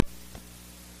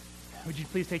would you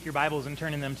please take your Bibles and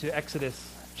turn in them to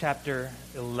Exodus chapter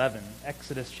 11.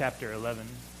 Exodus chapter 11.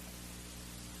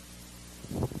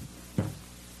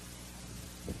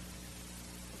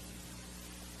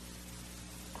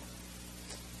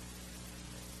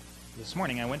 This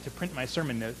morning I went to print my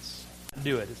sermon notes.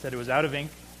 It said it was out of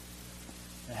ink.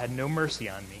 It had no mercy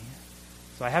on me.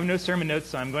 So I have no sermon notes,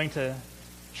 so I'm going to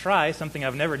try something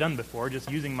I've never done before, just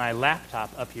using my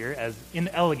laptop up here, as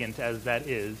inelegant as that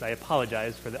is. I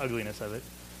apologize for the ugliness of it.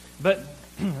 But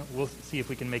we'll see if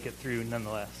we can make it through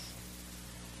nonetheless.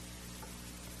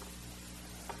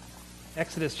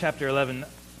 Exodus chapter 11.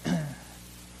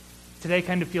 Today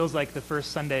kind of feels like the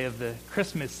first Sunday of the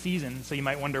Christmas season, so you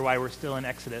might wonder why we're still in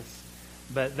Exodus.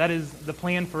 But that is the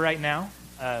plan for right now.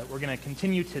 We're going to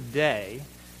continue today.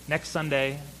 Next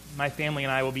Sunday, my family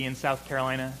and I will be in South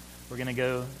Carolina. We're going to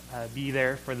go be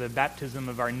there for the baptism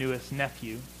of our newest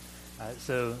nephew.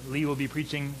 So Lee will be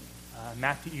preaching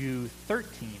Matthew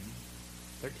 13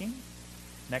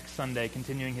 next Sunday,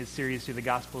 continuing his series through the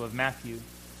Gospel of Matthew.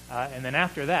 And then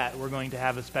after that, we're going to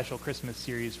have a special Christmas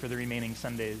series for the remaining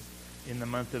Sundays in the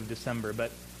month of December.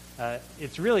 But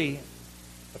it's really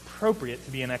appropriate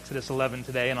to be in Exodus 11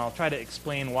 today, and I'll try to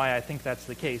explain why I think that's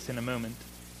the case in a moment.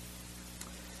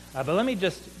 But let me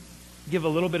just give a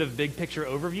little bit of big picture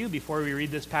overview before we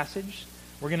read this passage.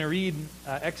 We're going to read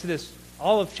Exodus,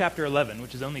 all of chapter 11,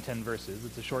 which is only 10 verses.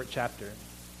 It's a short chapter.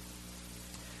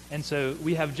 And so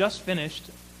we have just finished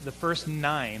the first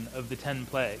 9 of the 10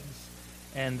 plagues,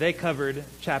 and they covered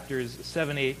chapters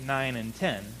 7, 8, 9, and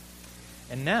 10.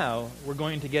 And now we're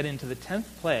going to get into the 10th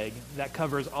plague that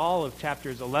covers all of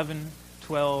chapters 11,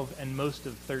 12, and most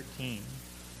of 13.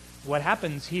 What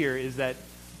happens here is that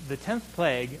the 10th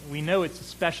plague, we know it's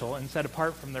special and set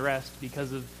apart from the rest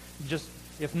because of just,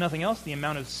 if nothing else, the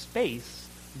amount of space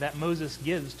that Moses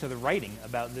gives to the writing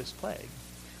about this plague.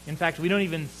 In fact, we don't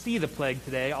even see the plague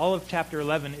today. All of chapter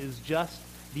 11 is just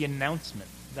the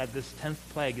announcement that this 10th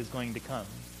plague is going to come.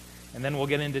 And then we'll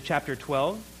get into chapter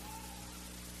 12,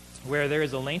 where there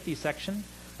is a lengthy section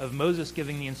of Moses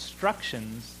giving the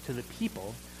instructions to the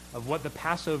people of what the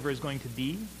Passover is going to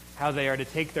be, how they are to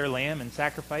take their lamb and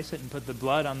sacrifice it and put the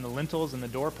blood on the lintels and the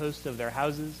doorposts of their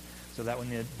houses, so that when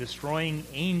the destroying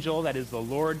angel, that is the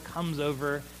Lord, comes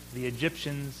over the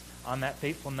Egyptians on that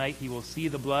fateful night, he will see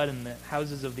the blood and the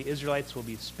houses of the Israelites will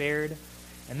be spared.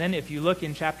 And then if you look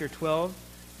in chapter 12,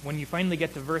 when you finally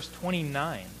get to verse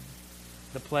 29,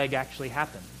 the plague actually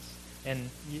happens.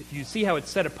 And if you see how it's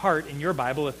set apart in your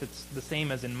Bible, if it's the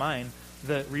same as in mine,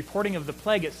 the reporting of the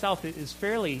plague itself is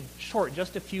fairly short,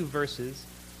 just a few verses.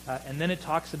 And then it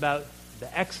talks about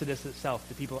the Exodus itself,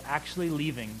 the people actually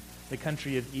leaving the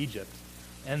country of Egypt.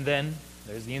 And then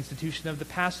there's the institution of the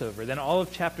Passover. Then all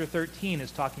of chapter 13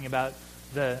 is talking about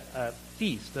the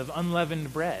feast of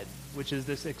unleavened bread, which is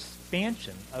this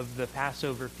expansion of the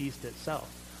Passover feast itself.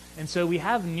 And so we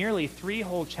have nearly 3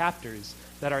 whole chapters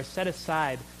that are set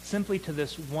aside simply to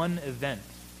this one event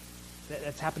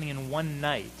that's happening in one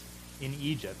night in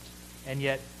Egypt. And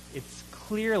yet it's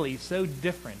clearly so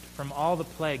different from all the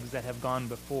plagues that have gone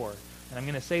before. And I'm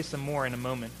going to say some more in a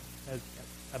moment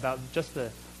about just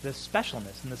the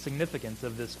specialness and the significance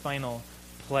of this final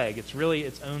plague. It's really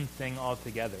its own thing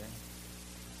altogether.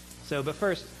 So, but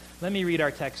first, let me read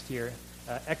our text here,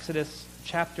 Exodus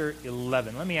chapter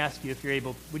 11. Let me ask you, if you're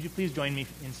able, would you please join me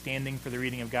in standing for the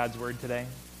reading of God's word today?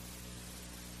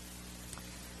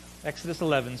 Exodus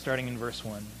 11, starting in verse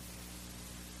 1.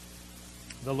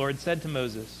 The Lord said to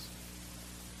Moses,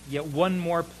 "Yet one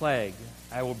more plague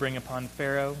I will bring upon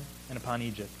Pharaoh and upon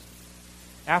Egypt.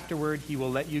 Afterward he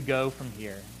will let you go from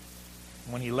here.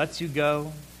 And when he lets you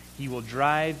go, he will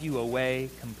drive you away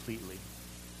completely.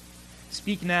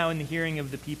 Speak now in the hearing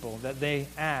of the people, that they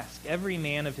ask every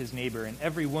man of his neighbor and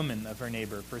every woman of her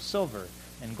neighbor for silver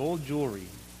and gold jewelry."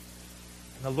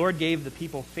 And the Lord gave the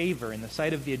people favor in the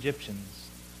sight of the Egyptians.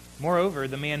 Moreover,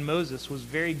 the man Moses was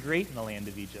very great in the land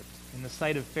of Egypt, in the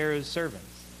sight of Pharaoh's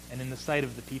servants, and in the sight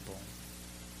of the people.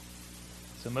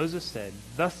 So Moses said,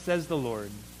 "Thus says the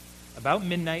Lord, about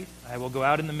midnight I will go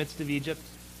out in the midst of Egypt,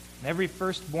 and every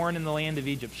firstborn in the land of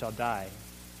Egypt shall die,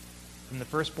 from the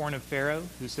firstborn of Pharaoh,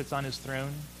 who sits on his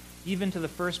throne, even to the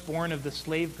firstborn of the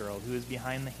slave girl who is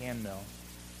behind the handmill,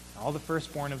 and all the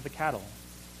firstborn of the cattle.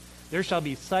 There shall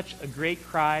be such a great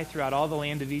cry throughout all the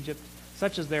land of Egypt,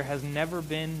 such as there has never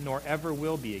been nor ever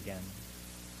will be again.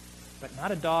 But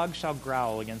not a dog shall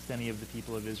growl against any of the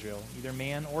people of Israel, either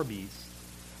man or beast,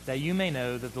 that you may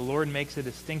know that the Lord makes a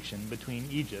distinction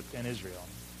between Egypt and Israel.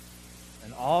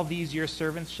 And all these your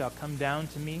servants shall come down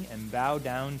to me and bow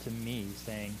down to me,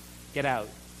 saying, 'Get out,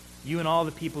 you and all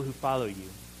the people who follow you.'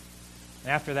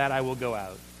 And after that I will go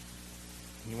out.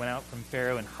 He went out from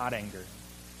Pharaoh in hot anger.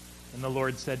 And the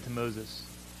Lord said to Moses,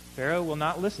 Pharaoh will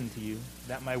not listen to you,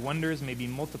 that my wonders may be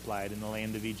multiplied in the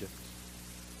land of Egypt.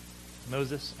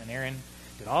 Moses and Aaron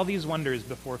did all these wonders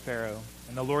before Pharaoh,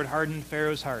 and the Lord hardened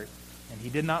Pharaoh's heart, and he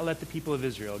did not let the people of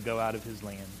Israel go out of his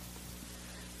land.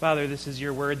 Father, this is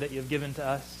your word that you have given to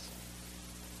us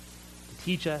to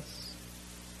teach us,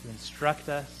 to instruct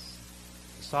us,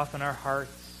 to soften our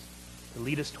hearts, to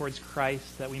lead us towards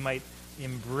Christ, that we might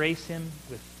embrace him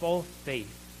with full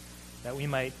faith, that we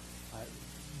might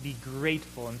be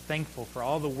grateful and thankful for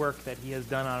all the work that he has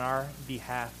done on our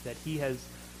behalf, that he has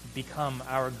become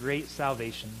our great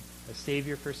salvation, a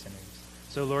Savior for sinners.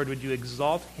 So, Lord, would you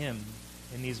exalt him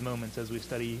in these moments as we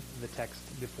study the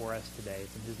text before us today.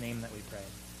 It's in his name that we pray.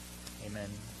 Amen.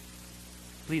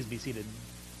 Please be seated.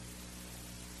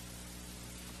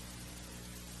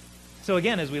 So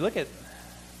again, as we look at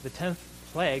the 10th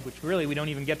plague, which really we don't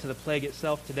even get to the plague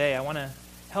itself today, I want to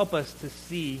help us to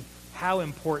see how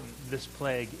important this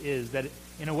plague is, that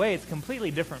in a way it's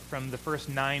completely different from the first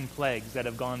 9 plagues that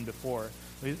have gone before.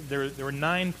 There were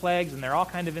 9 plagues, and they're all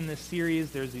kind of in this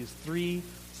series. There's these 3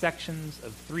 sections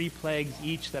of 3 plagues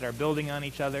each that are building on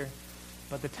each other.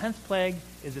 But the 10th plague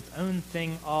is its own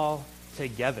thing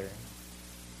altogether.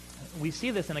 We see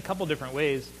this in a couple different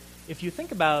ways. If you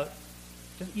think about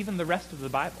just even the rest of the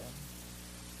Bible,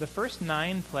 the first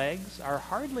 9 plagues are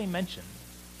hardly mentioned.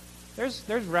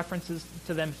 There's references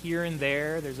to them here and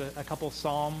there. There's a couple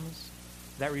psalms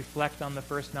that reflect on the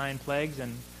first 9 plagues,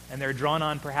 and they're drawn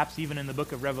on perhaps even in the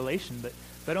book of Revelation,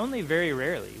 but only very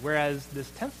rarely. Whereas this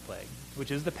 10th plague,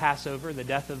 which is the Passover, the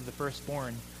death of the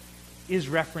firstborn, is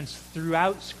referenced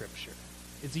throughout Scripture.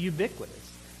 It's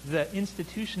ubiquitous. The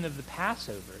institution of the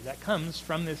Passover that comes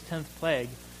from this 10th plague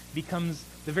becomes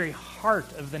the very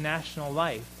heart of the national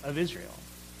life of Israel.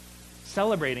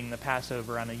 Celebrating the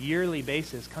Passover on a yearly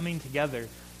basis, coming together,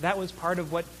 that was part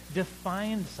of what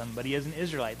defined somebody as an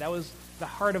Israelite. That was the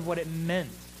heart of what it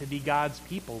meant to be God's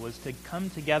people, was to come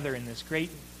together in this great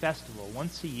festival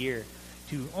once a year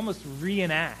to almost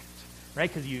reenact,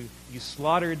 right? Because you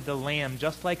slaughtered the lamb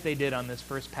just like they did on this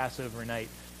first Passover night,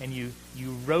 and you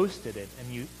roasted it,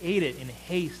 and you ate it in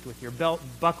haste with your belt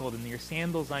buckled and your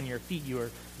sandals on your feet. You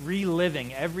were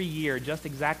reliving every year just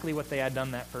exactly what they had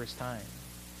done that first time.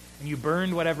 And you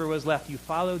burned whatever was left. You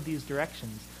followed these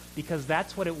directions because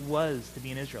that's what it was to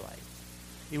be an Israelite.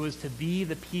 It was to be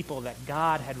the people that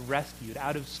God had rescued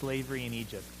out of slavery in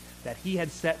Egypt, that he had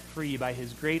set free by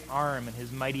his great arm and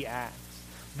his mighty axe.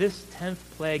 This 10th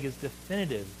plague is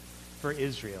definitive for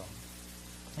Israel.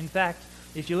 In fact,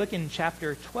 if you look in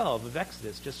chapter 12 of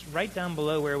Exodus, just right down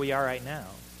below where we are right now,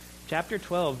 chapter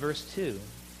 12, verse 2,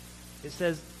 it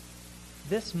says,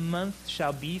 "This month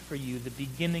shall be for you the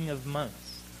beginning of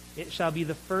months. It shall be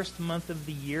the first month of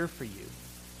the year for you."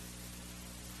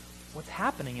 What's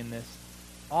happening in this?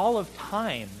 All of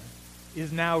time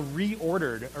is now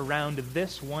reordered around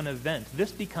this one event.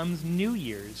 This becomes New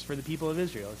Year's for the people of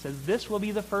Israel. It says this will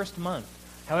be the first month.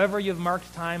 However you've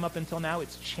marked time up until now,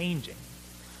 it's changing.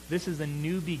 This is a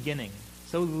new beginning.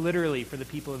 So literally for the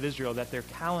people of Israel that their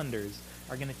calendars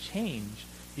are going to change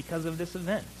because of this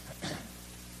event.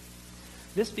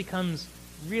 This becomes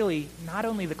really not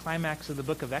only the climax of the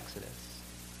book of Exodus,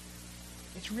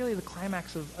 it's really the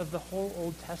climax of the whole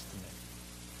Old Testament.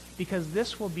 Because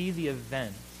this will be the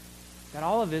event that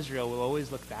all of Israel will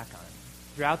always look back on.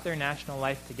 Throughout their national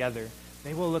life together,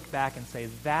 they will look back and say,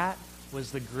 that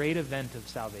was the great event of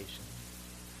salvation.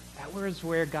 That was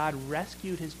where God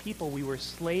rescued his people. We were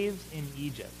slaves in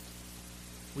Egypt.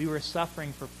 We were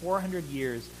suffering for 400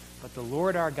 years, but the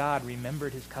Lord our God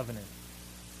remembered his covenant.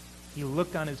 He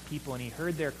looked on his people and he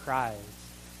heard their cries,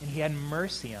 and he had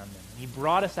mercy on them. He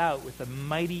brought us out with a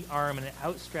mighty arm and an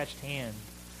outstretched hand.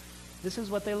 This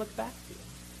is what they look back to.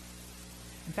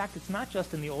 In fact, it's not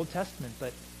just in the Old Testament,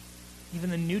 but even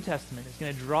the New Testament is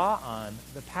going to draw on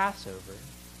the Passover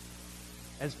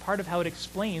as part of how it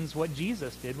explains what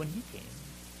Jesus did when he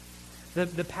came.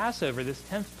 The Passover, this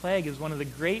 10th plague, is one of the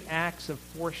great acts of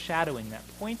foreshadowing that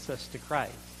points us to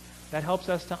Christ, that helps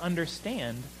us to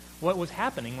understand what was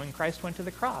happening when Christ went to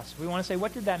the cross. We want to say,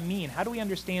 what did that mean? How do we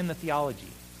understand the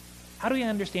theology? How do we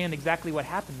understand exactly what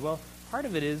happened? Well, part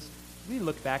of it is we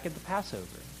look back at the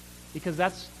Passover, because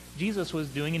Jesus was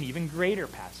doing an even greater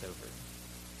Passover.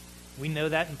 We know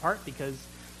that in part because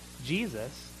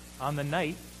Jesus, on the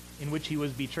night in which he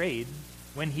was betrayed,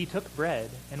 when he took bread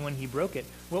and when he broke it,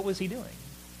 what was he doing?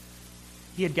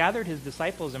 He had gathered his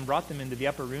disciples and brought them into the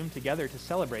upper room together to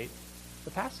celebrate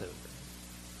the Passover.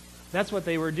 That's what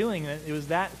they were doing. It was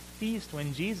that feast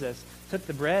when Jesus took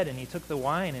the bread and he took the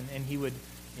wine, and he would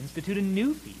institute a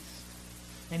new feast.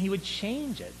 And he would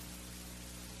change it.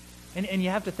 And you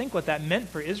have to think what that meant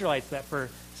for Israelites, that for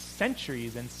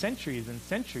centuries and centuries and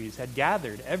centuries had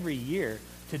gathered every year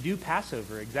to do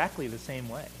Passover exactly the same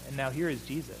way. And now here is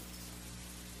Jesus.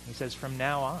 He says, from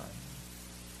now on,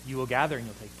 you will gather and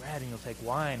you'll take bread and you'll take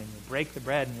wine and you'll break the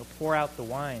bread and you'll pour out the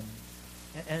wine.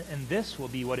 And this will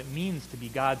be what it means to be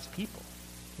God's people.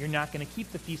 You're not going to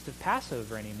keep the Feast of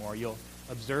Passover anymore. You'll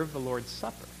observe the Lord's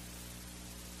Supper.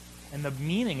 And the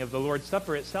meaning of the Lord's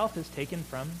Supper itself is taken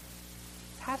from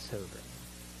Passover.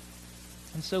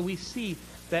 And so we see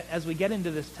that as we get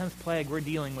into this 10th plague, we're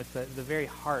dealing with the very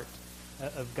heart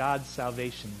of God's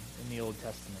salvation in the Old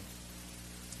Testament.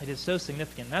 It is so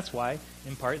significant. And that's why,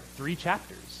 in part, 3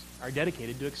 chapters are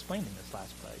dedicated to explaining this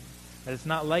last plague. That it's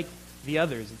not like the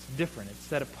others. It's different. It's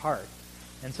set apart.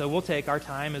 And so we'll take our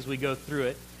time as we go through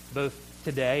it, both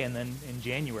today and then in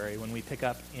January when we pick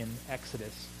up in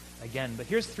Exodus again. But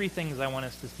here's 3 things I want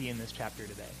us to see in this chapter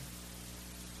today.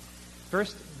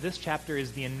 First, this chapter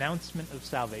is the announcement of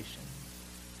salvation.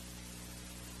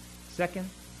 Second,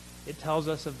 it tells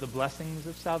us of the blessings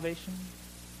of salvation.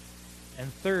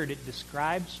 And third, it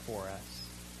describes for us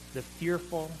the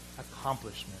fearful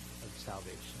accomplishment of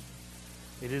salvation.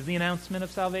 It is the announcement of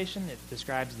salvation, it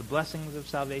describes the blessings of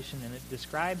salvation, and it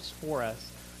describes for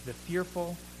us the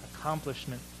fearful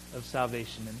accomplishment of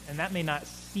salvation. And that may not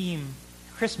seem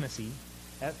Christmassy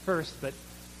at first, but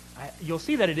you'll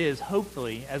see that it is,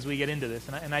 hopefully, as we get into this.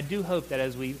 And I do hope that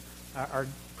as we are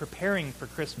preparing for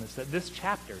Christmas, that this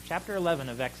chapter 11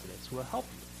 of Exodus, will help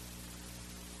you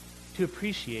to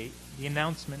appreciate the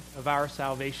announcement of our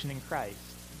salvation in Christ,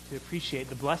 to appreciate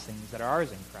the blessings that are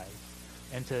ours in Christ,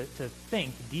 and to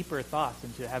think deeper thoughts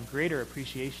and to have greater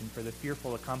appreciation for the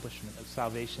fearful accomplishment of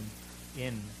salvation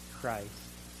in Christ.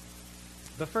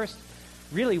 But first,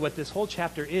 really what this whole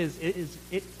chapter is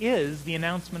the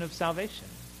announcement of salvation.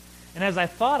 And as I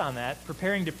thought on that,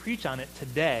 preparing to preach on it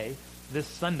today, this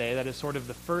Sunday, that is sort of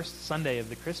the first Sunday of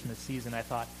the Christmas season, I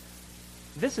thought,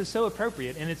 this is so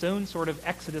appropriate in its own sort of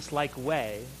Exodus-like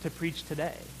way to preach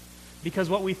today. Because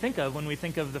what we think of when we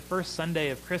think of the first Sunday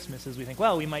of Christmas is we think,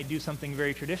 well, we might do something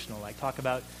very traditional, like talk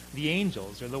about the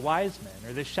angels or the wise men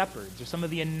or the shepherds or some of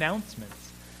the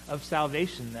announcements of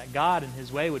salvation that God in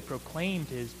his way would proclaim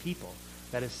to his people,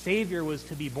 that a Savior was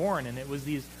to be born, and it was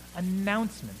these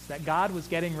announcements that God was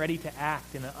getting ready to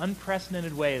act in an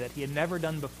unprecedented way that he had never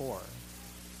done before.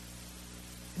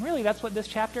 And really, that's what this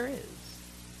chapter is.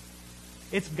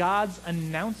 It's God's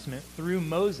announcement through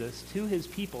Moses to his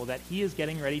people that he is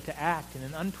getting ready to act in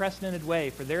an unprecedented way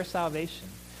for their salvation,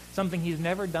 something he's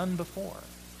never done before.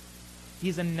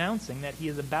 He's announcing that he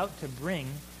is about to bring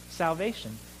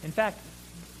salvation. In fact,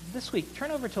 this week,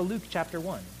 turn over to Luke chapter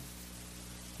 1.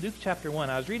 Luke chapter 1.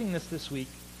 I was reading this week.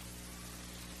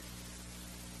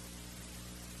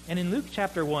 And in Luke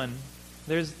chapter 1,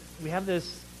 we have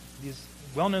these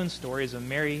well-known stories of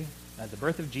Mary, the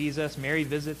birth of Jesus. Mary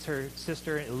visits her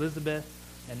sister Elizabeth,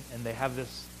 and they have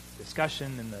this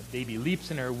discussion, and the baby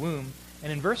leaps in her womb.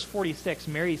 And in verse 46,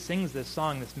 Mary sings this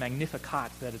song, this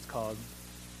Magnificat that it's called.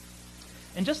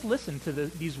 And just listen to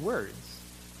these words.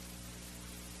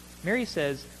 Mary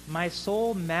says, "My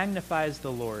soul magnifies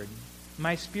the Lord.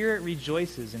 My spirit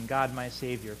rejoices in God my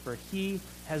Savior, for he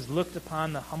has looked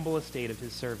upon the humble estate of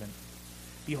his servant.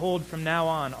 Behold, from now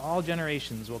on all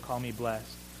generations will call me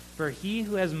blessed. For he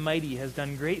who is mighty has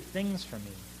done great things for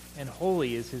me, and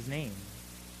holy is his name.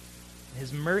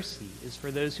 His mercy is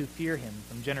for those who fear him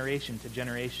from generation to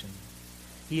generation.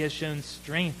 He has shown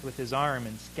strength with his arm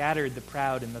and scattered the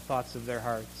proud in the thoughts of their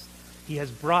hearts. He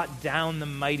has brought down the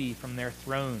mighty from their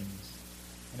thrones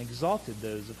and exalted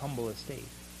those of humble estate.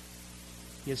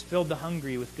 He has filled the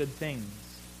hungry with good things.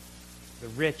 The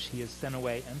rich he has sent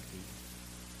away empty.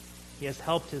 He has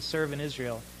helped his servant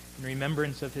Israel in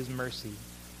remembrance of his mercy,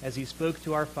 as he spoke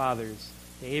to our fathers,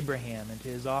 to Abraham, and to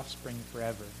his offspring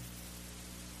forever."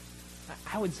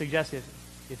 I would suggest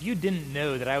if you didn't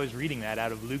know that I was reading that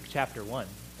out of Luke chapter 1,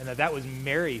 and that was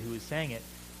Mary who was saying it,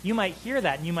 you might hear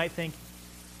that and you might think,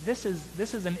 this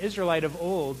is an Israelite of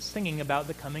old singing about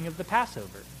the coming of the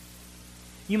Passover.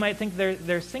 You might think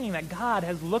they're singing that God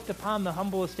has looked upon the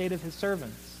humble estate of his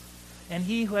servants, and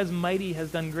he who is mighty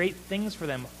has done great things for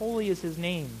them. Holy is his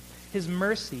name. His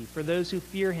mercy for those who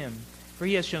fear him. For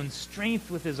he has shown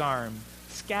strength with his arm,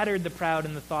 scattered the proud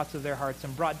in the thoughts of their hearts,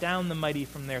 and brought down the mighty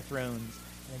from their thrones,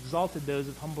 and exalted those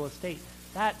of humble estate.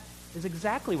 That is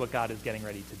exactly what God is getting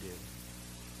ready to do.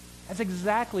 That's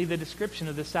exactly the description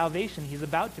of the salvation he's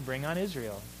about to bring on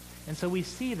Israel. And so we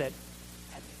see that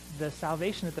the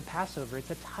salvation at the Passover,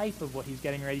 it's a type of what he's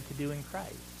getting ready to do in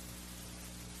Christ.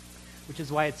 Which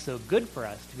is why it's so good for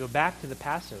us to go back to the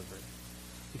Passover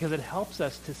because it helps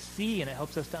us to see and it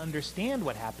helps us to understand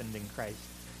what happened in Christ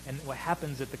and what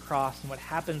happens at the cross and what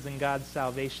happens in God's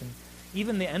salvation.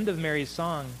 Even the end of Mary's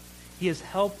song, he has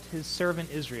helped his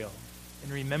servant Israel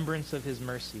in remembrance of his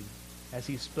mercy as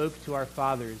he spoke to our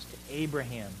fathers, to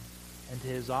Abraham, and to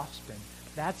his offspring.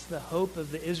 That's the hope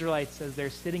of the Israelites as they're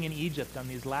sitting in Egypt on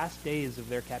these last days of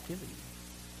their captivity.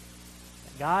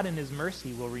 That God in his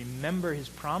mercy will remember his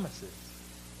promises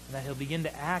and that he'll begin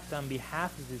to act on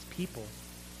behalf of his people.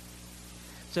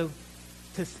 So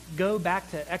to go back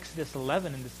to Exodus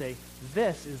 11 and to say,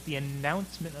 this is the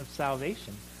announcement of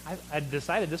salvation, I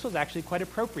decided this was actually quite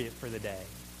appropriate for the day.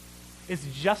 It's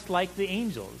just like the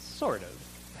angels, sort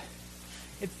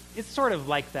of. It's sort of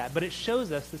like that, but it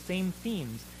shows us the same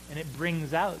themes, and it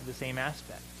brings out the same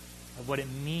aspect of what it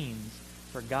means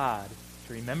for God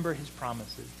to remember his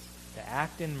promises, to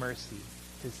act in mercy,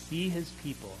 to see his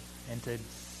people, and to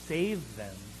save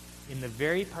them in the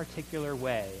very particular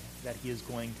way that he is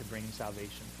going to bring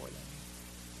salvation for them.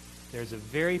 There's a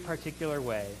very particular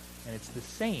way, and it's the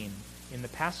same in the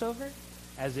Passover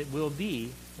as it will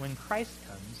be when Christ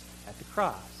comes at the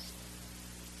cross.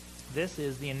 This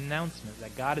is the announcement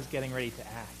that God is getting ready to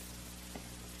act.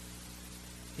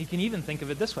 You can even think of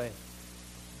it this way.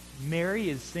 Mary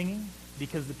is singing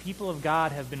because the people of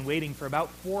God have been waiting for about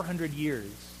 400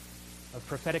 years of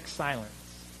prophetic silence,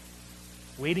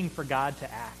 waiting for God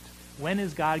to act. When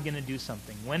is God going to do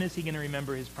something? When is he going to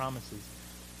remember his promises?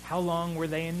 How long were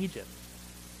they in Egypt?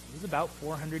 It was about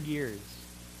 400 years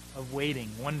of waiting,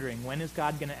 wondering, when is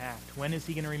God going to act? When is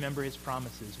he going to remember his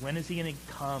promises? When is he going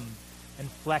to come and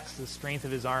flex the strength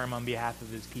of his arm on behalf of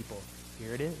his people?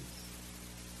 Here it is.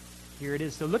 Here it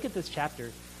is. So look at this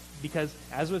chapter, because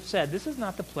as we've said, this is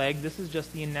not the plague, this is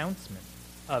just the announcement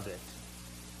of it.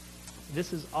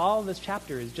 This is all this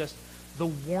chapter is just the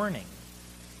warning.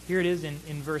 Here it is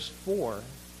in verse 4.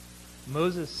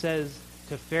 Moses says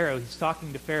to Pharaoh, he's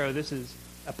talking to Pharaoh, this is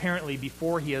apparently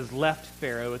before he has left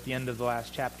Pharaoh at the end of the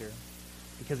last chapter,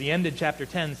 because he ended chapter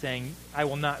 10 saying, I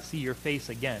will not see your face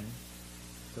again.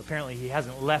 So apparently he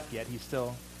hasn't left yet. He's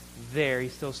still there.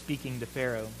 He's still speaking to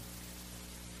Pharaoh.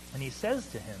 And he says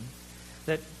to him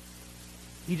that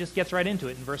he just gets right into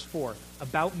it in verse 4.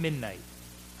 About midnight,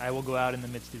 I will go out in the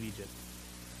midst of Egypt.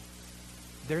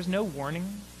 There's no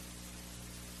warning.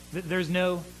 There's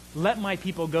no, let my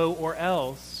people go or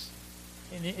else.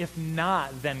 And if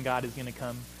not, then God is going to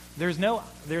come. There's no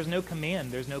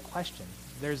command. There's no question.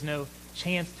 There's no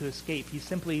chance to escape. He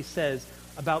simply says,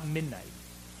 about midnight.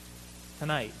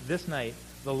 Tonight, this night,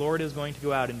 the Lord is going to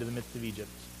go out into the midst of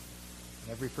Egypt.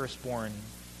 And every firstborn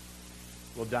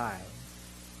will die.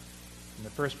 From the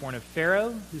firstborn of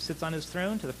Pharaoh, who sits on his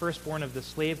throne, to the firstborn of the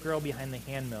slave girl behind the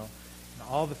handmill, and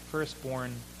all the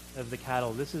firstborn of the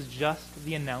cattle. This is just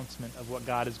the announcement of what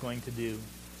God is going to do.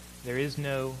 There is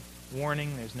no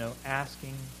warning, there's no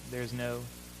asking, there's no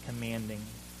commanding.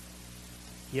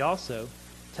 He also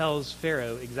tells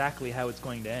Pharaoh exactly how it's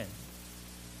going to end.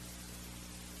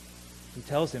 He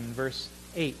tells him in verse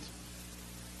 8,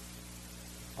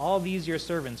 all these your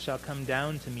servants shall come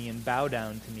down to me and bow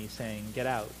down to me, saying, get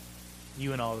out,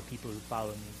 you and all the people who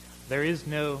follow me. There is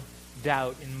no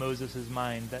doubt in Moses'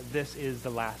 mind that this is the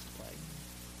last plague.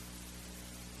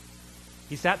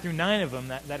 He sat through 9 of them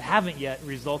that haven't yet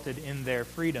resulted in their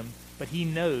freedom, but he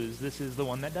knows this is the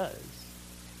one that does.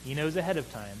 He knows ahead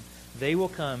of time. They will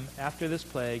come after this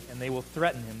plague, and they will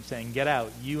threaten him, saying, get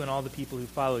out, you and all the people who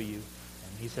follow you.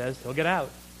 And he says he'll get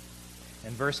out.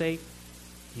 And verse 8,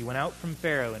 he went out from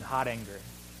Pharaoh in hot anger.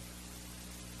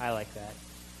 I like that.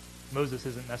 Moses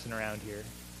isn't messing around here.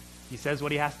 He says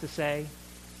what he has to say,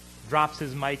 drops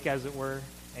his mic, as it were,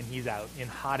 and he's out in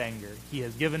hot anger. He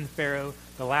has given Pharaoh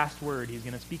the last word. He's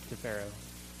going to speak to Pharaoh.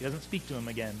 He doesn't speak to him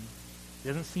again. He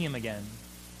doesn't see him again.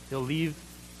 He'll leave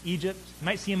Egypt. He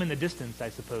might see him in the distance, I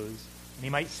suppose, and he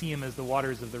might see him as the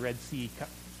waters of the Red Sea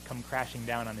come crashing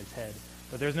down on his head.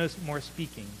 But there's no more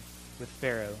speaking with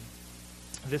Pharaoh.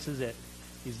 This is it.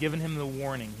 He's given him the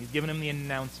warning. He's given him the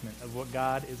announcement of what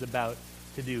God is about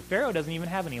to do. Pharaoh doesn't even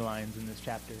have any lines in this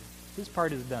chapter. His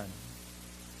part is done.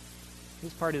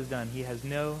 His part is done. He has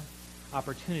no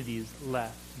opportunities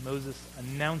left. Moses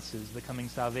announces the coming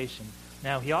salvation.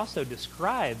 Now, he also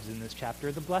describes in this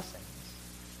chapter the blessings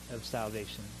of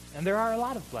salvation. And there are a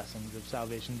lot of blessings of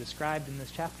salvation described in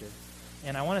this chapter.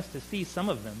 And I want us to see some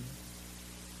of them.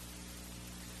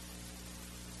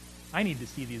 I need to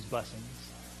see these blessings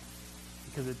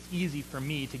because it's easy for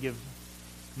me to give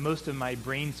most of my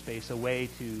brain space away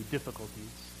to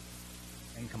difficulties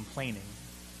and complaining.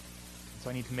 So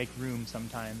I need to make room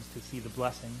sometimes to see the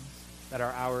blessings that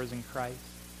are ours in Christ.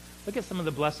 Look at some of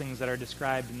the blessings that are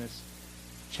described in this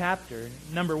chapter,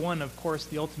 number one, of course,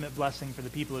 the ultimate blessing for the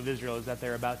people of Israel is that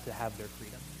they're about to have their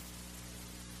freedom.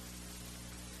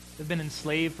 They've been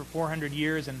enslaved for 400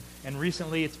 years, and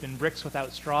recently it's been bricks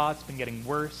without straw. It's been getting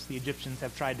worse. The Egyptians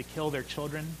have tried to kill their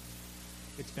children.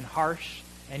 It's been harsh,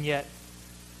 and yet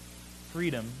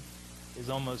freedom is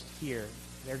almost here.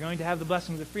 They're going to have the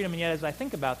blessings of freedom, and yet as I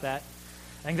think about that,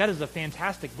 I think that is a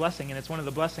fantastic blessing, and it's one of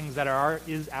the blessings that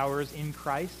is ours in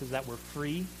Christ, is that we're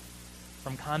free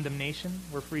from condemnation.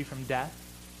 We're free from death.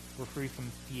 We're free from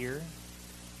fear.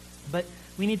 But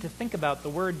we need to think about the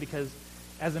word, because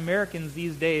as Americans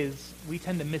these days, we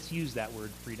tend to misuse that word,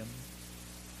 freedom.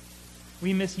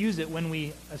 We misuse it when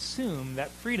we assume that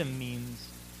freedom means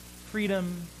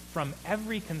freedom from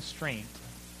every constraint.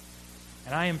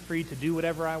 And I am free to do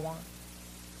whatever I want,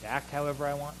 to act however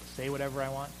I want, to say whatever I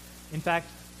want. In fact,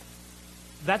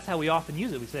 that's how we often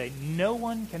use it. We say, no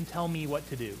one can tell me what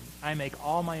to do. I make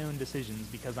all my own decisions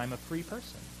because I'm a free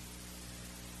person.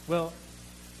 Well,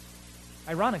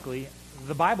 ironically,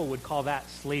 the Bible would call that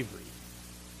slavery.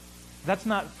 That's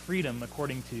not freedom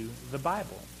according to the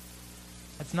Bible.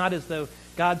 It's not as though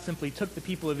God simply took the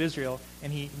people of Israel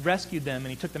and he rescued them and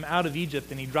he took them out of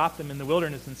Egypt and he dropped them in the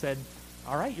wilderness and said,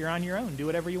 all right, you're on your own. Do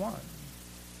whatever you want.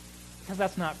 Because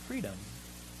that's not freedom.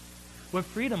 What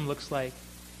freedom looks like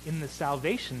in the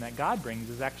salvation that God brings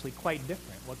is actually quite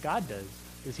different. What God does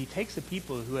is he takes a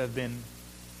people who have been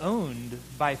owned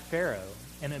by Pharaoh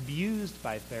and abused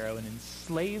by Pharaoh and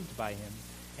enslaved by him,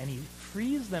 and he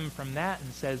frees them from that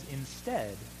and says,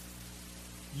 instead,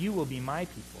 you will be my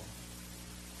people,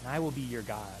 and I will be your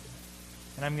God,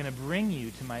 and I'm going to bring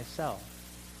you to myself.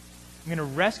 I'm going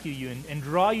to rescue you and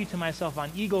draw you to myself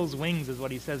on eagle's wings, is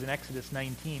what he says in Exodus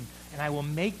 19, and I will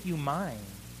make you mine.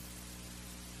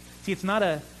 See, it's not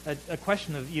a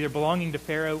question of either belonging to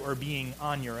Pharaoh or being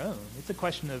on your own. It's a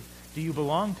question of, do you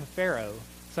belong to Pharaoh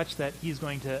such that he's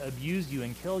going to abuse you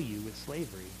and kill you with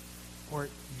slavery? Or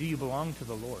do you belong to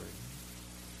the Lord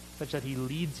such that he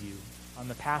leads you on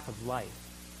the path of life,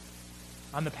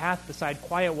 on the path beside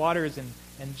quiet waters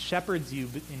and shepherds you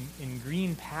in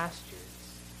green pastures,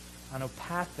 on a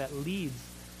path that leads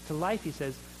to life? He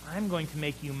says, I'm going to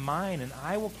make you mine and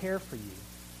I will care for you.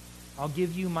 I'll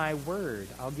give you my word.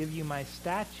 I'll give you my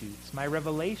statutes, my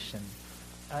revelation.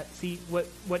 See,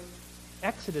 what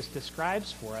Exodus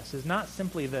describes for us is not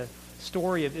simply the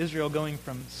story of Israel going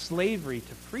from slavery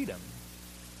to freedom.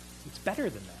 It's better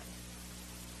than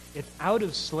that. It's out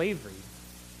of slavery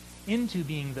into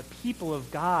being the people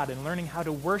of God and learning how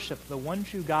to worship the one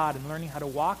true God and learning how to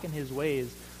walk in his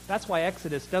ways. That's why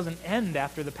Exodus doesn't end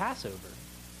after the Passover.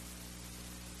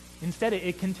 Instead,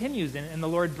 it continues, and the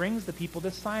Lord brings the people to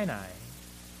Sinai,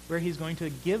 where he's going to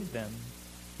give them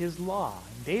his law.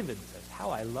 And David says,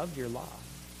 how I love your law.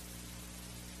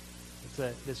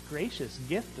 It's this gracious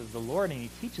gift of the Lord, and he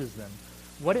teaches them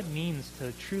what it means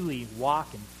to truly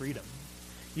walk in freedom.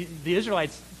 The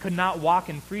Israelites could not walk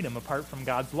in freedom apart from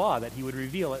God's law that he would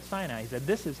reveal at Sinai. He said,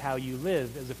 this is how you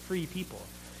live as a free people.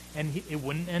 And it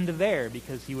wouldn't end there,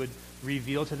 because he would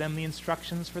reveal to them the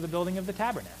instructions for the building of the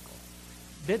tabernacle.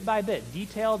 Bit by bit,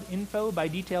 detailed info by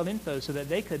detailed info, so that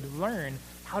they could learn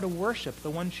how to worship the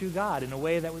one true God in a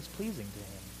way that was pleasing to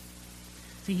him.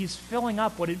 See, he's filling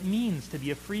up what it means to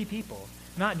be a free people.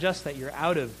 Not just that you're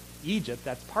out of Egypt,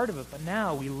 that's part of it, but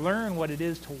now we learn what it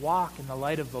is to walk in the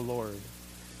light of the Lord.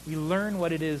 We learn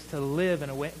what it is to live in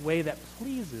a way that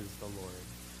pleases the Lord.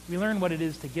 We learn what it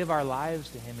is to give our lives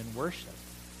to him in worship.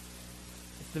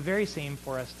 It's the very same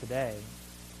for us today.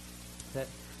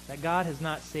 That God has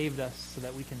not saved us so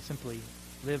that we can simply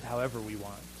live however we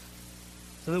want.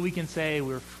 So that we can say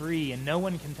we're free and no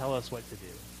one can tell us what to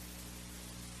do.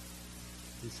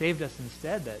 He saved us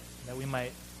instead that we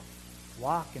might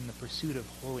walk in the pursuit of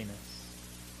holiness.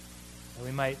 That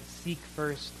we might seek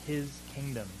first his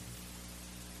kingdom,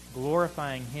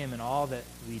 glorifying him in all that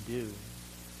we do.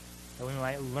 That we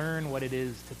might learn what it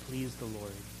is to please the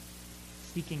Lord,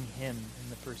 seeking him in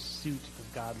the pursuit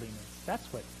of godliness. That's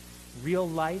what real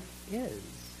life is.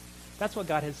 That's what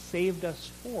God has saved us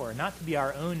for, not to be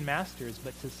our own masters,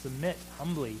 but to submit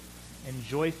humbly and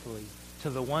joyfully to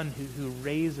the one who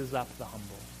raises up the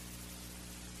humble,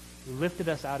 who lifted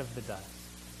us out of the dust,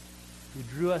 who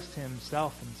drew us to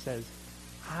himself and says,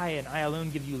 I and I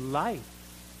alone give you life.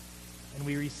 And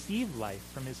we receive life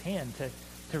from his hand.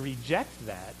 To reject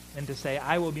that and to say,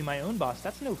 I will be my own boss,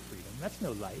 that's no freedom. That's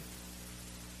no life.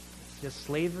 It's just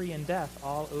slavery and death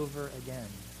all over again.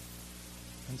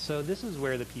 And so this is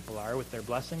where the people are with their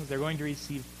blessings. They're going to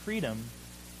receive freedom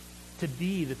to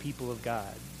be the people of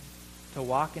God, to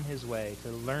walk in his way, to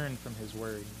learn from his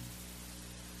word.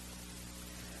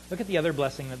 Look at the other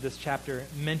blessing that this chapter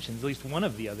mentions, at least one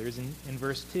of the others, in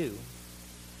verse 2,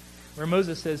 where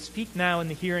Moses says, "Speak now in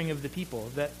the hearing of the people,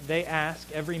 that they ask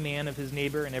every man of his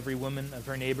neighbor and every woman of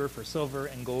her neighbor for silver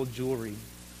and gold jewelry."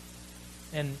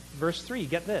 And verse 3,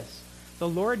 get this, "The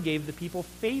Lord gave the people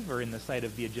favor in the sight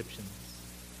of the Egyptians."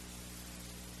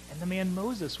 And the man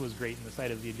Moses was great in the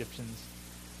sight of the Egyptians.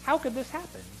 How could this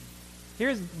happen?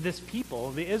 Here's this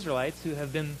people, the Israelites, who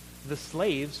have been the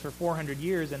slaves for 400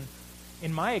 years, and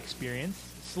in my experience,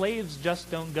 slaves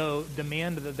just don't go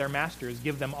demand that their masters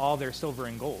give them all their silver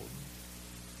and gold.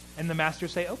 And the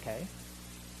masters say, "Okay,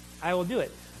 I will do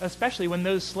it." Especially when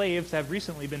those slaves have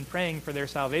recently been praying for their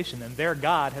salvation and their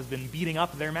God has been beating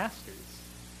up their masters.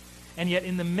 And yet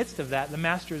in the midst of that, the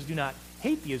masters do not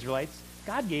hate the Israelites.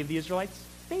 God gave the Israelites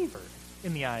favor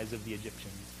in the eyes of the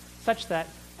Egyptians, such that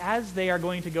as they are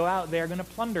going to go out, they are going to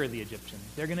plunder the Egyptians.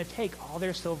 They're going to take all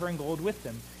their silver and gold with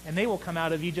them, and they will come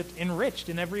out of Egypt enriched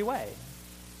in every way.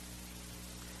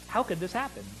 How could this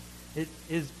happen? It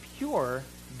is pure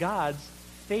God's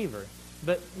favor.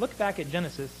 But look back at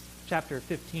Genesis chapter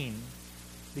 15,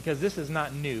 because this is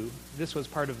not new. This was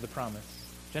part of the promise.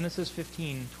 Genesis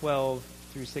 15, 12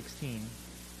 through 16.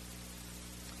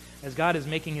 As God is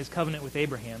making his covenant with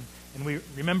Abraham, and we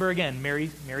remember again, Mary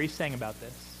sang about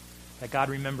this, that God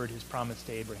remembered his promise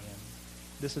to Abraham.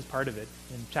 This is part of it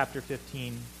in chapter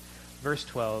 15, verse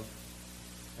 12.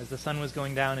 "As the sun was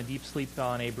going down, a deep sleep fell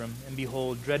on Abram, and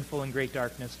behold, dreadful and great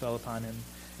darkness fell upon him.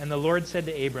 And the Lord said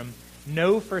to Abram,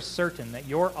 Know for certain that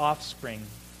your offspring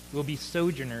will be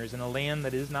sojourners in a land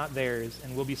that is not theirs,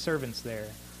 and will be servants there,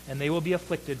 and they will be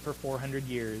afflicted for 400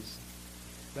 years.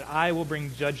 But I will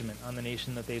bring judgment on the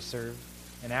nation that they serve,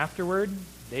 and afterward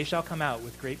they shall come out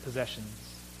with great possessions.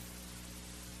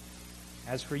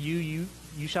 As for you,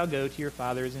 you shall go to your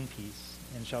fathers in peace,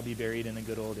 and shall be buried in a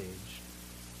good old age."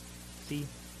 See,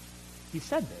 he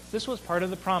said this. This was part of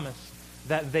the promise,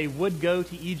 that they would go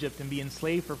to Egypt and be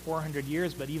enslaved for 400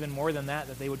 years, but even more than that,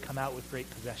 that they would come out with great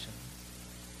possessions.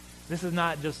 This is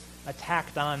not just a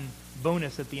tacked on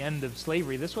bonus at the end of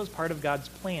slavery. This was part of God's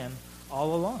plan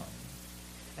all along.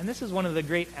 And this is one of the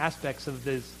great aspects of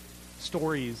these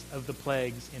stories of the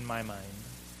plagues in my mind.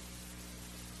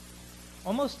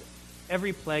 Almost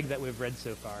every plague that we've read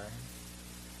so far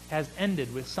has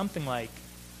ended with something like,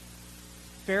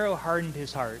 Pharaoh hardened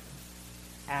his heart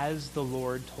as the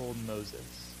Lord told Moses,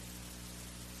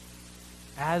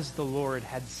 as the Lord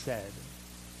had said.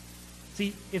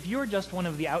 See, if you're just one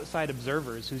of the outside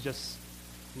observers who's just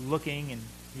looking and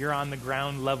you're on the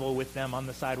ground level with them on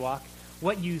the sidewalk,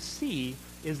 what you see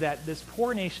is that this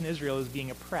poor nation Israel is being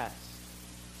oppressed.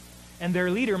 And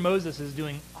their leader Moses is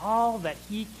doing all that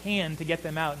he can to get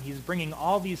them out. And he's bringing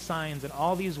all these signs and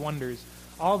all these wonders.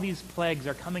 All these plagues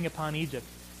are coming upon Egypt.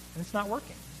 And it's not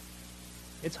working.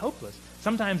 It's hopeless.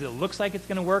 Sometimes it looks like it's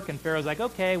going to work, and Pharaoh's like,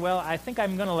 okay, well, I think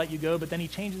I'm going to let you go, but then he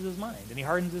changes his mind, and he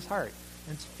hardens his heart.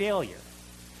 And it's failure.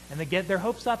 And they get their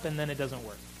hopes up, and then it doesn't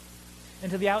work. And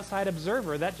to the outside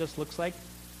observer, that just looks like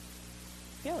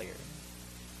failure.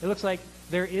 It looks like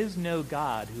there is no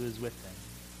God who is with them.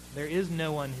 There is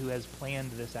no one who has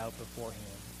planned this out beforehand.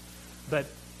 But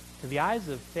to the eyes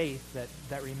of faith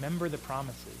that remember the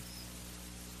promises,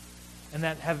 and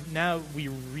that have now we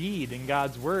read in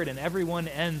God's word, and everyone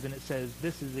ends and it says,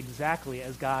 this is exactly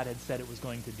as God had said it was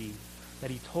going to be.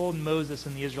 That he told Moses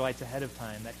and the Israelites ahead of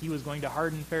time that he was going to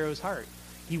harden Pharaoh's heart.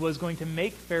 He was going to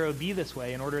make Pharaoh be this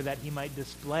way in order that he might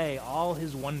display all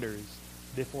his wonders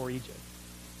before Egypt.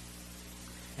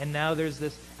 And now there's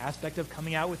this aspect of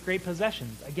coming out with great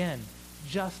possessions. Again,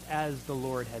 just as the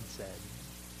Lord had said.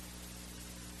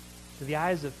 To the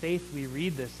eyes of faith, we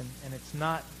read this, and it's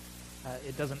not,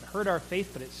 it doesn't hurt our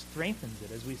faith, but it strengthens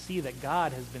it as we see that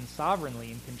God has been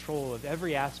sovereignly in control of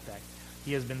every aspect.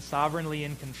 He has been sovereignly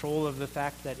in control of the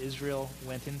fact that Israel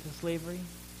went into slavery,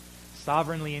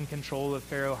 sovereignly in control of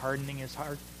Pharaoh hardening his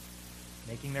heart,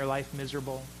 making their life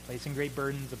miserable, placing great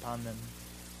burdens upon them.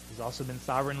 He's also been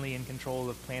sovereignly in control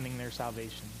of planning their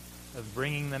salvation, of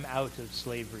bringing them out of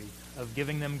slavery, of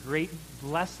giving them great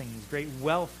blessings, great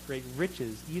wealth, great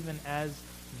riches, even as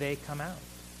they come out.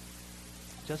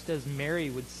 Just as Mary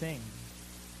would sing,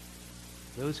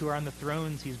 those who are on the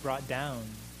thrones he's brought down,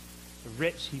 the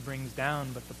rich he brings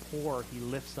down, but the poor he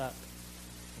lifts up,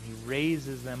 and he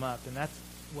raises them up. And that's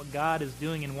what God is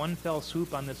doing in one fell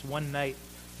swoop on this one night.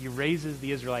 He raises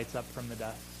the Israelites up from the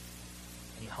dust,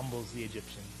 and he humbles the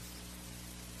Egyptians.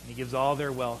 And he gives all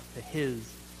their wealth to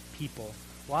his people.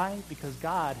 Why? Because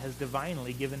God has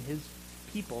divinely given his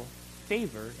people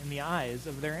favor in the eyes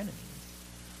of their enemies.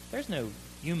 There's no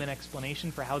human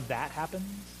explanation for how that happens.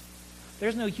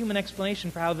 There's no human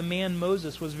explanation for how the man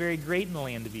Moses was very great in the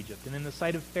land of Egypt and in the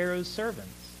sight of Pharaoh's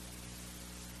servants.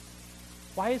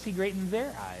 Why is he great in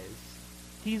their eyes?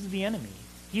 He's the enemy.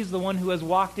 He's the one who has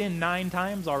walked in 9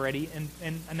 times already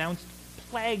and announced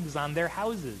plagues on their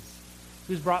houses,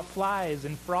 who's brought flies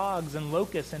and frogs and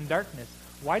locusts and darkness.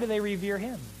 Why do they revere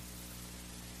him?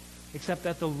 Except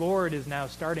that the Lord is now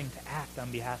starting to act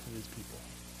on behalf of his people.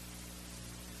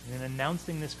 And in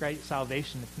announcing this great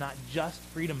salvation, it's not just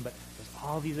freedom, but there's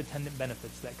all these attendant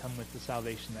benefits that come with the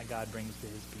salvation that God brings to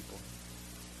his people.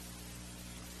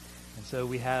 And so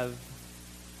we have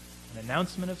an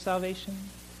announcement of salvation,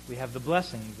 we have the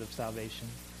blessings of salvation,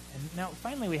 and now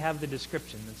finally we have the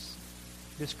description, this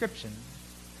description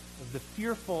of the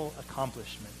fearful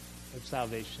accomplishment of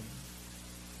salvation.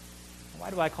 Why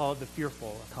do I call it the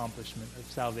fearful accomplishment of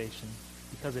salvation?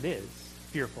 Because it is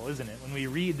fearful, isn't it? When we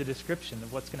read the description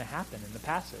of what's going to happen in the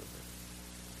Passover.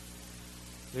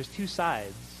 There's 2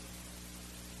 sides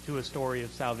to a story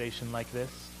of salvation like this.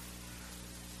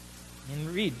 And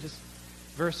read just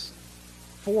verse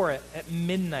 4, at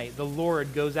midnight the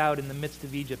Lord goes out in the midst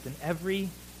of Egypt, and every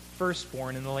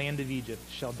firstborn in the land of Egypt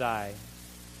shall die.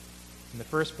 From the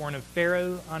firstborn of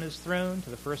Pharaoh on his throne to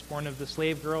the firstborn of the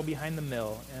slave girl behind the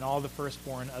mill, and all the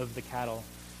firstborn of the cattle.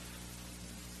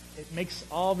 It makes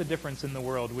all the difference in the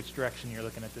world which direction you're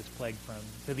looking at this plague from.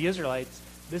 To the Israelites,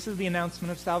 this is the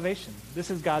announcement of salvation. This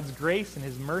is God's grace and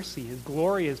his mercy, his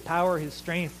glory, his power, his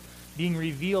strength being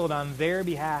revealed on their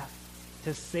behalf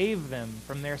to save them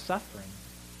from their suffering.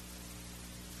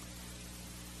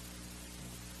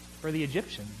 For the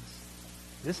Egyptians,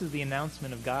 this is the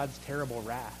announcement of God's terrible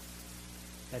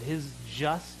wrath, that his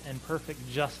just and perfect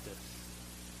justice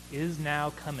is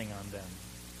now coming on them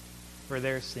for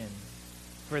their sin,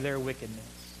 for their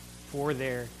wickedness, for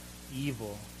their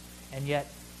evil. And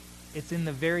yet, it's in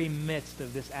the very midst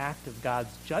of this act of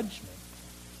God's judgment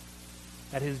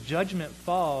that his judgment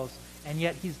falls, and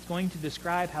yet he's going to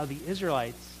describe how the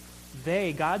Israelites,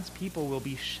 God's people, will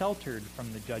be sheltered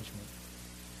from the judgment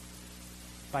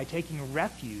by taking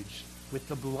refuge with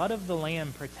the blood of the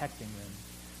Lamb protecting them,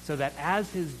 so that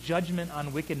as his judgment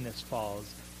on wickedness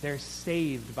falls, they're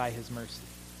saved by his mercy.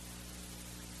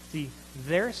 See,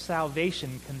 their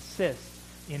salvation consists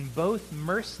in both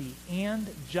mercy and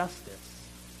justice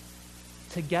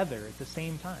together at the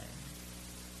same time.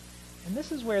 And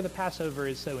this is where the Passover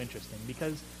is so interesting,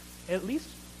 because at least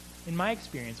in my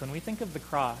experience, when we think of the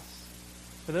cross,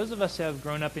 for those of us who have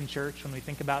grown up in church, when we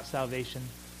think about salvation,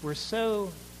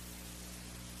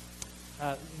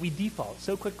 we default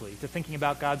so quickly to thinking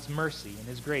about God's mercy and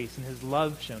his grace and his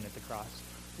love shown at the cross,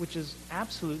 which is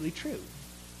absolutely true.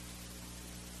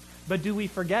 But do we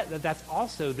forget that that's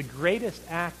also the greatest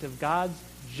act of God's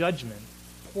judgment,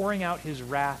 pouring out his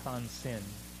wrath on sin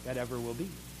that ever will be?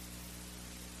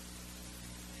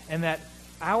 And that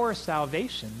our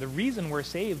salvation, the reason we're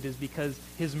saved, is because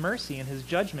his mercy and his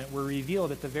judgment were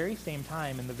revealed at the very same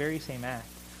time in the very same act.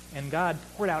 And God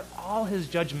poured out all his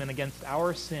judgment against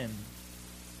our sin,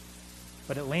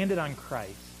 but it landed on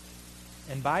Christ.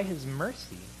 And by his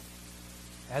mercy,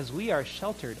 as we are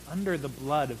sheltered under the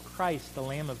blood of Christ, the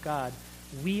Lamb of God,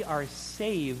 we are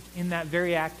saved in that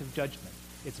very act of judgment.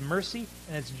 It's mercy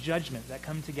and it's judgment that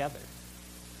come together.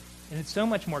 And it's so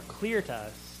much more clear to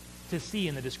us to see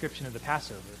in the description of the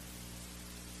Passover,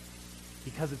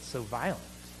 because it's so violent.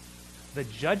 The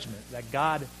judgment that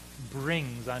God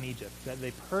brings on Egypt, that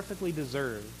they perfectly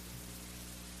deserve,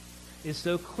 is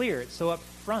so clear, it's so up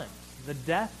front, the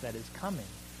death that is coming.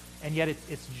 And yet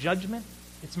it's judgment,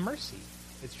 it's mercy.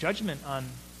 It's judgment on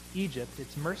Egypt,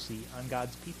 it's mercy on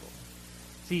God's people.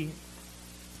 See,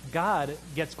 God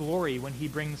gets glory when he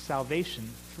brings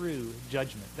salvation through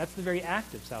judgment. That's the very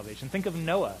act of salvation. Think of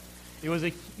Noah. It was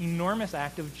an enormous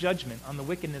act of judgment on the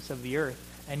wickedness of the earth,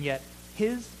 and yet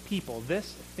his people,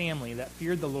 this family that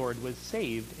feared the Lord, was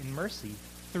saved in mercy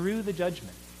through the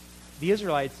judgment. The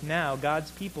Israelites now, God's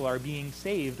people, are being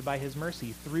saved by his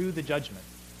mercy through the judgment.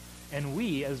 And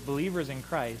we, as believers in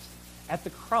Christ, at the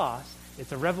cross,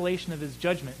 it's a revelation of his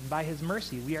judgment, and by his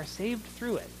mercy, we are saved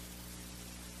through it.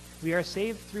 We are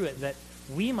saved through it that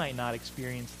we might not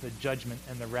experience the judgment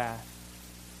and the wrath,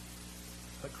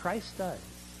 but Christ does.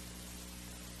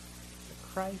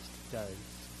 Christ does.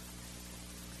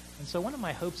 And so one of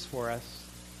my hopes for us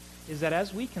is that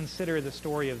as we consider the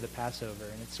story of the Passover,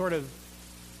 and it's sort of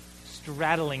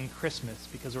straddling Christmas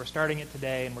because we're starting it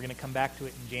today and we're going to come back to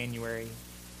it in January,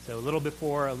 so a little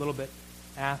before, a little bit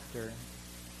after,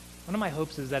 one of my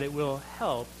hopes is that it will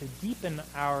help to deepen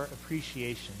our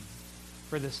appreciation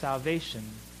for the salvation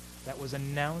that was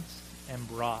announced and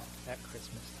brought at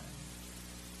Christmas time.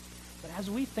 But as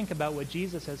we think about what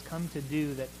Jesus has come to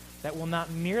do that that will not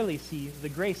merely see the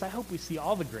grace. I hope we see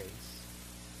all the grace.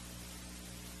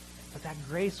 But that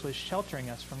grace was sheltering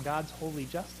us from God's holy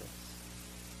justice.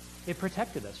 It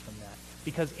protected us from that.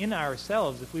 Because in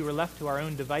ourselves, if we were left to our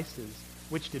own devices,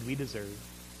 which did we deserve?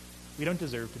 We don't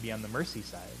deserve to be on the mercy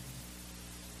side.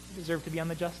 We deserve to be on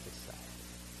the justice side.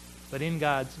 But in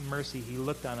God's mercy, he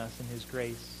looked on us in his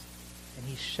grace, and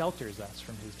he shelters us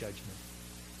from his judgment.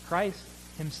 Christ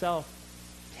himself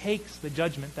takes the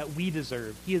judgment that we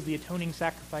deserve. He is the atoning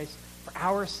sacrifice for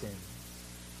our sins.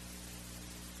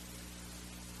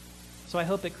 So I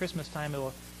hope at Christmas time it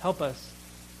will help us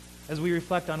as we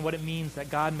reflect on what it means that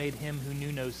God made him who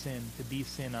knew no sin to be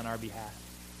sin on our behalf.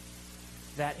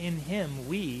 That in him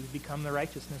we become the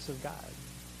righteousness of God.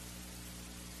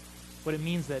 What it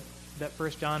means that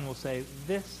 1 John will say,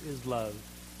 this is love.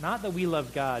 Not that we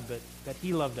loved God, but that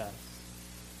he loved us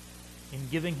in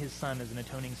giving his Son as an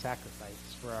atoning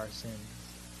sacrifice for our sins.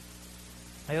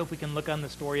 I hope we can look on the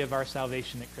story of our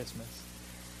salvation at Christmas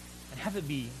and have it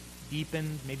be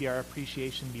deepened, maybe our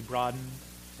appreciation be broadened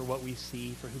for what we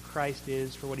see, for who Christ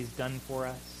is, for what he's done for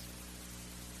us.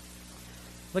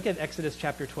 Look at Exodus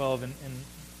chapter 12 and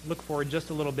look forward just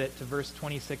a little bit to verse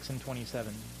 26 and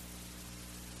 27.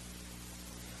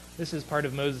 This is part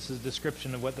of Moses'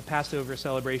 description of what the Passover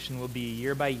celebration will be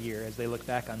year by year as they look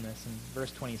back on this in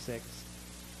verse 26.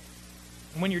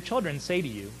 And when your children say to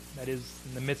you, that is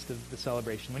in the midst of the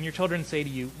celebration, when your children say to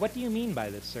you, what do you mean by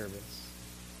this service?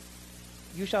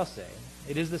 You shall say,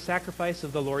 it is the sacrifice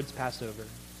of the Lord's Passover.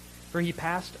 For he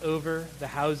passed over the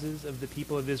houses of the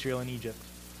people of Israel in Egypt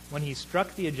when he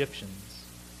struck the Egyptians,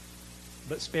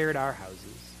 but spared our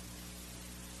houses.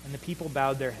 And the people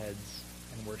bowed their heads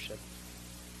and worshipped.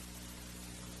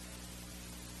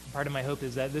 Part of my hope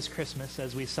is that this Christmas,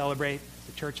 as we celebrate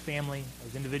as a church family,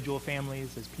 as individual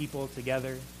families, as people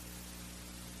together,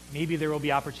 maybe there will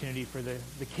be opportunity for the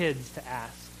kids to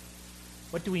ask,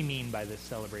 what do we mean by this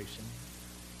celebration,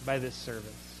 by this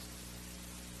service?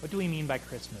 What do we mean by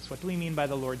Christmas? What do we mean by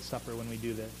the Lord's Supper when we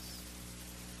do this?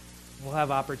 We'll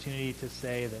have opportunity to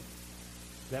say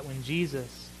that when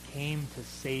Jesus came to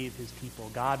save his people,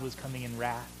 God was coming in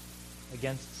wrath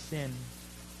against sin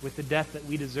with the death that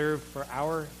we deserve for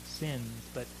our sins,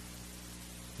 but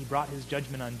he brought his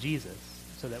judgment on Jesus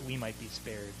so that we might be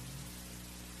spared.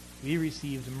 We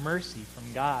received mercy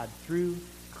from God through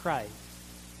Christ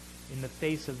in the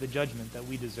face of the judgment that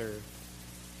we deserved.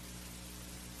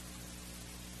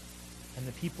 And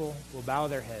the people will bow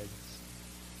their heads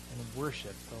and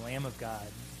worship the Lamb of God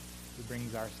who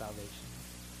brings our salvation.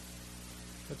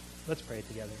 Let's pray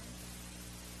together.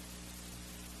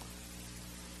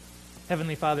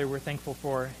 Heavenly Father, we're thankful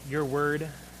for your word.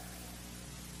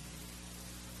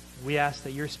 We ask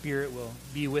that your Spirit will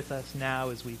be with us now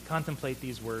as we contemplate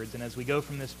these words, and as we go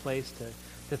from this place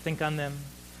to think on them,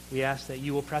 we ask that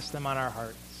you will press them on our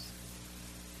hearts.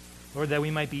 Lord, that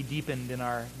we might be deepened in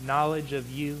our knowledge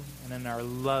of you and in our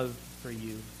love for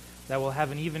you, that we'll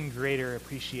have an even greater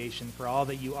appreciation for all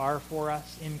that you are for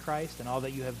us in Christ and all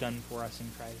that you have done for us in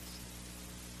Christ.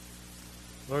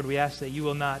 Lord, we ask that you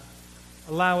will not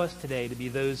allow us today to be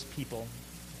those people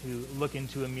who look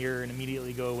into a mirror and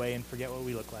immediately go away and forget what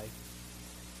we look like.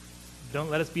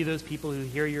 Don't let us be those people who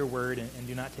hear your word and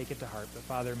do not take it to heart. But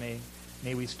Father,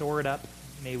 may we store it up,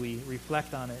 may we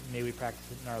reflect on it, and may we practice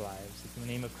it in our lives. In the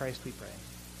name of Christ we pray.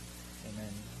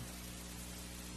 Amen.